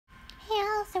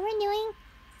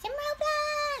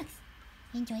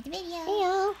enjoy the video. Hey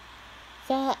y'all.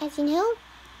 So as you know,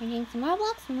 we're doing some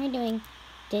Roblox and we're doing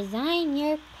design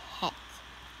your pet.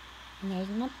 And there's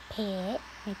my pet,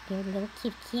 right there, little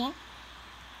kitty cat.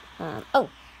 Oh,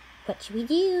 what should we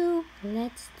do?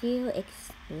 Let's do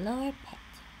explore pet.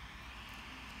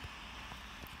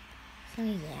 So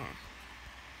yeah.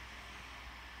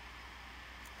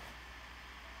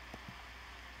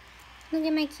 Look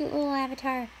at my cute little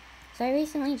avatar. So I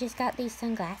recently just got these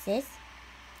sunglasses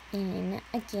in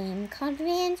a game called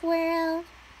Van's World.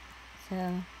 So,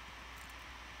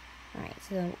 alright,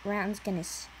 so the round's gonna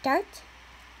start.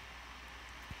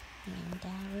 And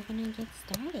we're gonna get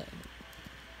started.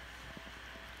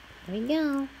 Here we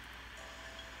go.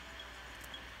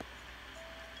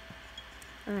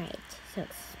 Alright, so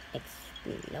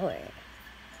explore.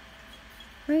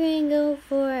 We're gonna go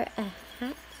for a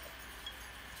hat.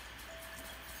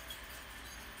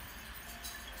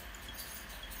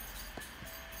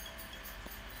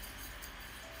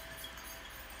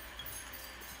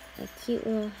 A cute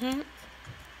little hat.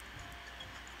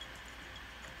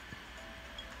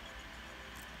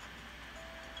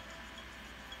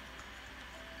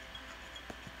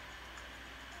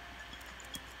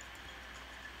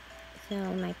 So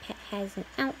my pet has an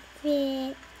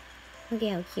outfit. Look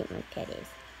at how cute my pet is.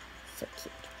 So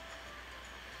cute.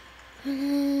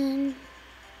 And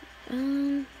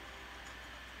I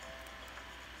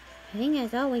think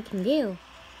that's all we can do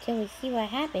till we see what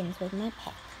happens with my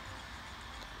pet.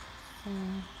 So,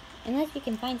 unless we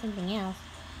can find something else.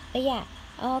 But yeah,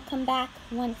 I'll come back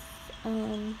once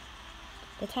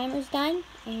the timer's done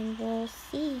and we'll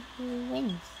see who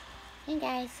wins. Hey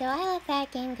guys, so I left that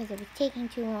game because it was taking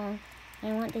too long.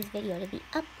 And I want this video to be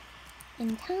up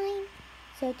in time.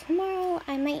 So tomorrow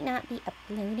I might not be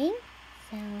uploading.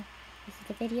 So this is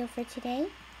the video for today.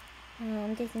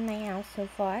 This is my house so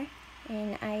far.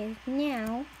 And I've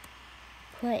now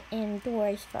put in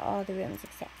doors for all the rooms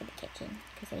except for the kitchen,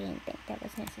 because I didn't think that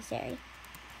was necessary.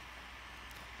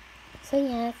 So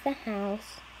yeah, that's the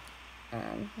house.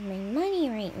 My money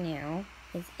right now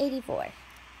is 84.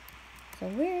 So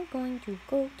we're going to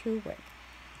go to work.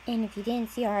 And if you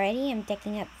didn't see already, I'm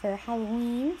decking up for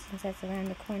Halloween, since that's around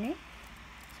the corner.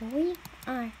 So we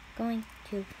are going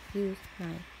to use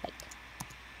my bike.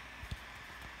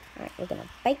 Alright, we're gonna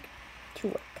bike to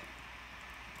work.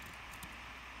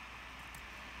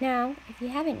 Now, if you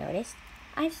haven't noticed,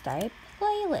 I've started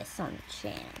playlists on the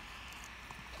channel.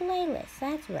 Playlists,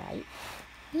 that's right.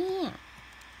 Yeah.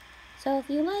 So if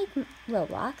you like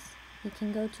Roblox, you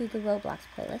can go to the Roblox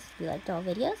playlist. If you like doll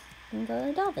videos, you can go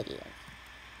to doll videos.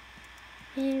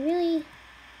 And really,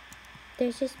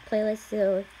 there's just playlists,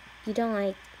 so if you don't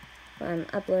like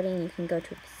uploading, you can go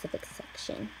to a specific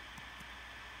section.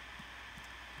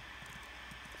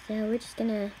 So we're just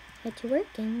gonna head to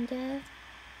work and,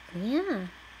 yeah.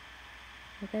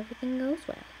 Hope everything goes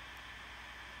well.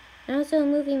 And also a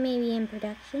movie may be in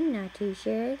production, not too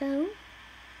sure though.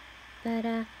 But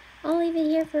I'll leave it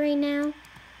here for right now.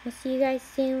 We'll see you guys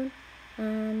soon.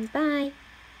 Bye.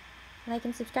 Like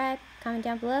and subscribe, comment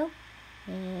down below,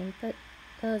 and put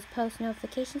those post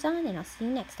notifications on, and I'll see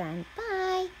you next time. Bye.